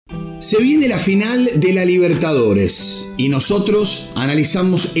Se viene la final de la Libertadores y nosotros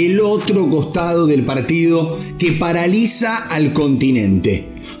analizamos el otro costado del partido que paraliza al continente.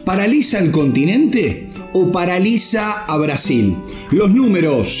 ¿Paraliza al continente o paraliza a Brasil? Los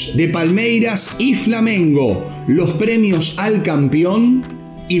números de Palmeiras y Flamengo, los premios al campeón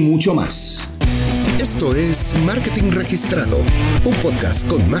y mucho más. Esto es Marketing Registrado, un podcast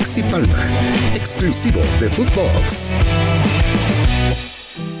con Maxi Palma, exclusivo de Footbox.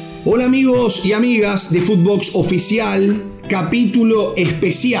 Hola amigos y amigas de Footbox Oficial, capítulo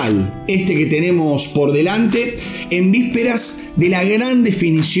especial, este que tenemos por delante, en vísperas de la gran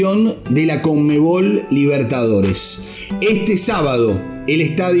definición de la Conmebol Libertadores. Este sábado, el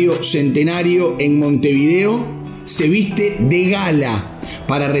Estadio Centenario en Montevideo se viste de gala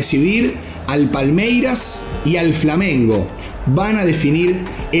para recibir al Palmeiras y al Flamengo. Van a definir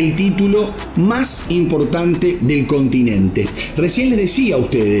el título más importante del continente. Recién les decía a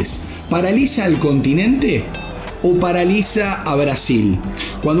ustedes, ¿paraliza al continente o paraliza a Brasil?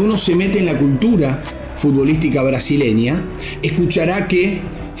 Cuando uno se mete en la cultura futbolística brasileña, escuchará que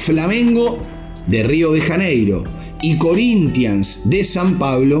Flamengo de Río de Janeiro y Corinthians de San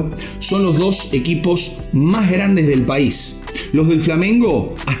Pablo son los dos equipos más grandes del país. Los del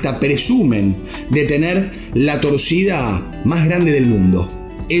Flamengo hasta presumen de tener la torcida más grande del mundo.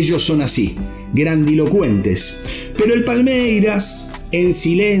 Ellos son así, grandilocuentes. Pero el Palmeiras, en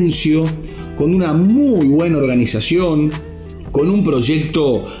silencio, con una muy buena organización, con un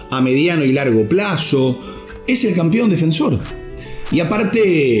proyecto a mediano y largo plazo, es el campeón defensor. Y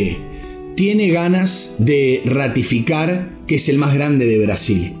aparte, tiene ganas de ratificar que es el más grande de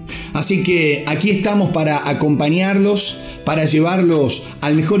Brasil. Así que aquí estamos para acompañarlos, para llevarlos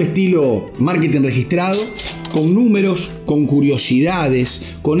al mejor estilo marketing registrado, con números, con curiosidades,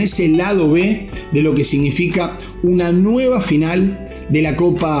 con ese lado B de lo que significa una nueva final de la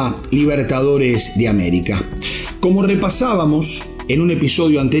Copa Libertadores de América. Como repasábamos en un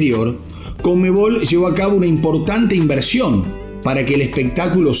episodio anterior, Conmebol llevó a cabo una importante inversión para que el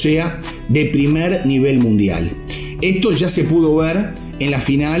espectáculo sea de primer nivel mundial. Esto ya se pudo ver en la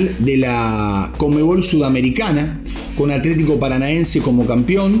final de la Conmebol Sudamericana, con Atlético Paranaense como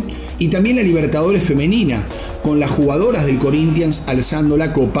campeón, y también la Libertadores femenina, con las jugadoras del Corinthians alzando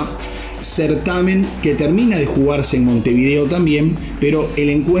la copa, certamen que termina de jugarse en Montevideo también, pero el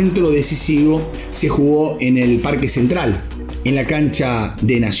encuentro decisivo se jugó en el Parque Central, en la cancha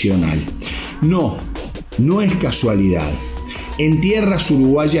de Nacional. No es casualidad. En tierras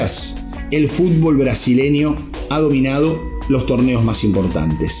uruguayas, el fútbol brasileño ha dominado los torneos más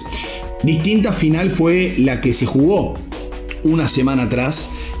importantes. Distinta final fue la que se jugó una semana atrás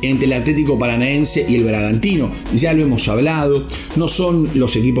entre el Atlético Paranaense y el Bragantino. Ya lo hemos hablado, no son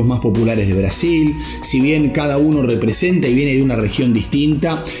los equipos más populares de Brasil, si bien cada uno representa y viene de una región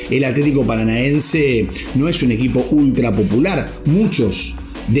distinta. El Atlético Paranaense no es un equipo ultra popular. Muchos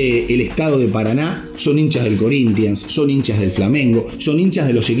del estado de Paraná son hinchas del Corinthians, son hinchas del Flamengo, son hinchas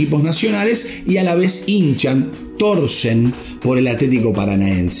de los equipos nacionales y a la vez torcen por el Atlético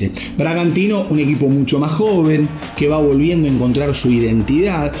Paranaense. Bragantino, un equipo mucho más joven, que va volviendo a encontrar su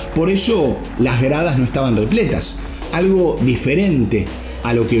identidad, por eso las gradas no estaban repletas. Algo diferente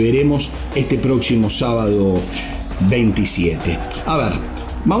a lo que veremos este próximo sábado 27. A ver,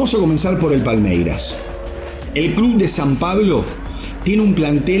 vamos a comenzar por el Palmeiras. El club de San Pablo tiene un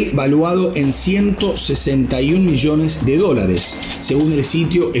plantel valuado en 161 millones de dólares, según el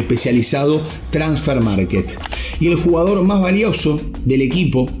sitio especializado Transfer Market. Y el jugador más valioso del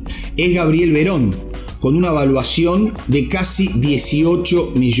equipo es Gabriel Verón, con una valuación de casi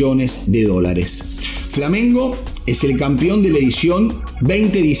 18 millones de dólares. Flamengo es el campeón de la edición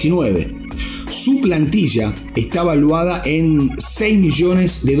 2019. Su plantilla está valuada en 6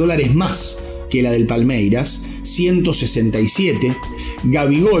 millones de dólares más que la del Palmeiras, 167.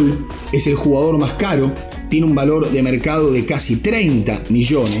 Gabigol es el jugador más caro, tiene un valor de mercado de casi 30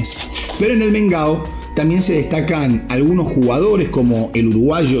 millones, pero en el Mengao también se destacan algunos jugadores como el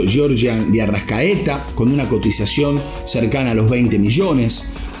uruguayo Georgian de Arrascaeta, con una cotización cercana a los 20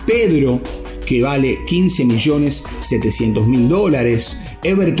 millones, Pedro, que vale 15.700.000 dólares,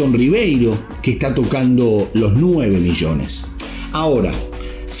 Everton Ribeiro, que está tocando los 9 millones. Ahora,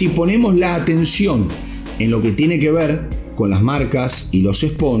 si ponemos la atención en lo que tiene que ver con las marcas y los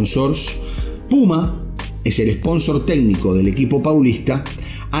sponsors, Puma es el sponsor técnico del equipo paulista,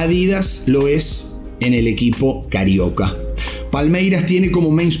 Adidas lo es en el equipo carioca. Palmeiras tiene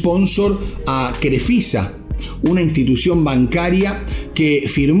como main sponsor a Crefisa, una institución bancaria que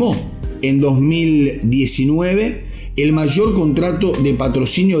firmó en 2019 el mayor contrato de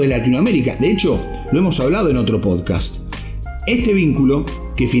patrocinio de Latinoamérica. De hecho, lo hemos hablado en otro podcast. Este vínculo,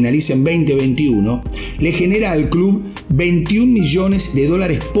 que finaliza en 2021, le genera al club $21 millones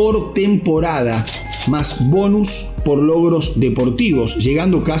por temporada, más bonus por logros deportivos,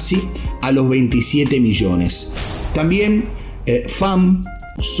 llegando casi a los 27 millones. También FAM,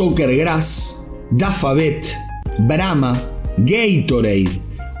 Soccergrass, Dafabet, Brahma, Gatorade,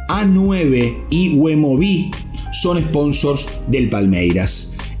 A9 y Wemobi son sponsors del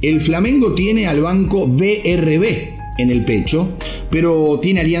Palmeiras. El Flamengo tiene al banco BRB en el pecho, pero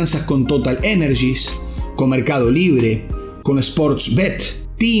tiene alianzas con Total Energies, con Mercado Libre, con Sportsbet,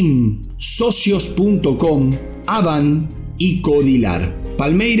 Team, Socios.com, Avan y Codilar.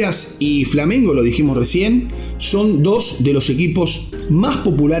 Palmeiras y Flamengo, lo dijimos recién, son dos de los equipos más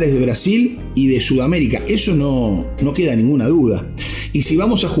populares de Brasil y de Sudamérica. Eso no queda ninguna duda. Y si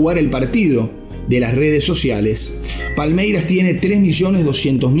vamos a jugar el partido de las redes sociales, Palmeiras tiene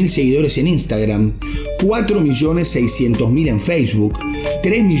 3.200.000 seguidores en Instagram, 4.600.000 en Facebook,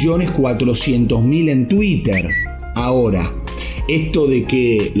 3.400.000 en Twitter. Ahora, esto de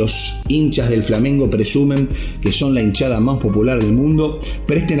que los hinchas del Flamengo presumen que son la hinchada más popular del mundo,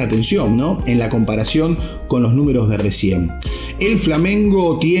 presten atención, ¿no? En la comparación con los números de recién. El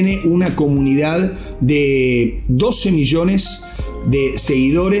Flamengo tiene una comunidad de 12 millones de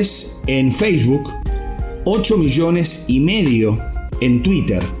seguidores en Facebook, 8 millones y medio en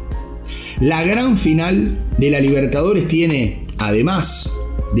Twitter. La gran final de la Libertadores tiene, además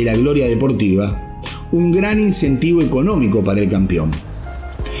de la gloria deportiva, un gran incentivo económico para el campeón.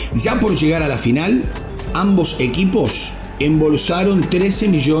 Ya por llegar a la final, ambos equipos embolsaron 13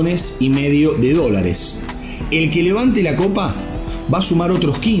 millones y medio de dólares. El que levante la copa va a sumar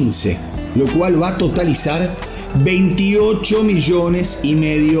otros 15, lo cual va a totalizar 28 millones y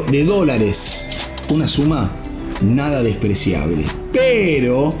medio de dólares. Una suma nada despreciable.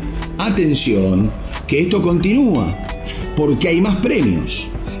 Pero, atención, que esto continúa, porque hay más premios,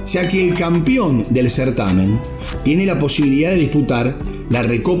 ya que el campeón del certamen tiene la posibilidad de disputar la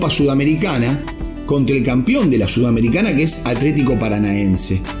Recopa Sudamericana contra el campeón de la Sudamericana, que es Atlético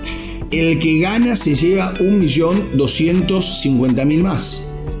Paranaense. El que gana se lleva 1.250.000 más.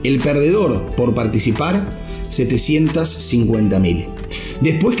 El perdedor, por participar, 750.000.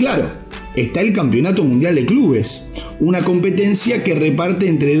 Después, claro, está el Campeonato Mundial de Clubes, una competencia que reparte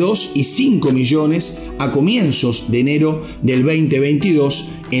entre 2 y 5 millones a comienzos de enero del 2022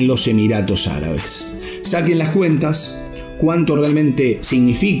 en los Emiratos Árabes. Saquen las cuentas, cuánto realmente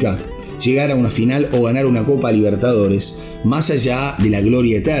significa llegar a una final o ganar una Copa Libertadores, más allá de la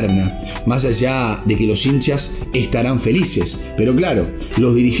gloria eterna, más allá de que los hinchas estarán felices. Pero claro,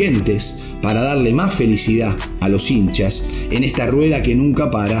 los dirigentes, para darle más felicidad a los hinchas, en esta rueda que nunca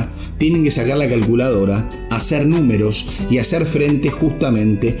para, tienen que sacar la calculadora, hacer números y hacer frente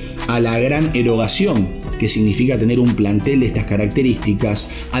justamente a la gran erogación que significa tener un plantel de estas características,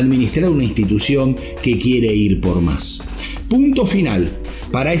 administrar una institución que quiere ir por más. Punto final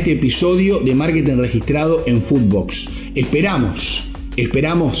para este episodio de Marketing Registrado en Footbox.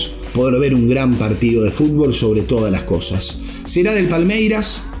 Esperamos poder ver un gran partido de fútbol sobre todas las cosas. ¿Será del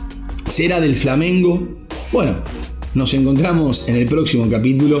Palmeiras? ¿Será del Flamengo? Bueno, nos encontramos en el próximo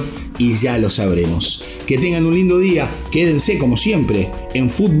capítulo y ya lo sabremos. Que tengan un lindo día. Quédense como siempre en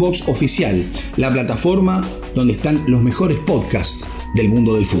Footbox Oficial, la plataforma donde están los mejores podcasts del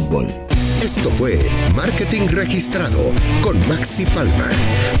mundo del fútbol. Esto fue Marketing Registrado con Maxi Palma,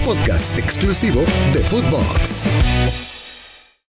 podcast exclusivo de Footbox.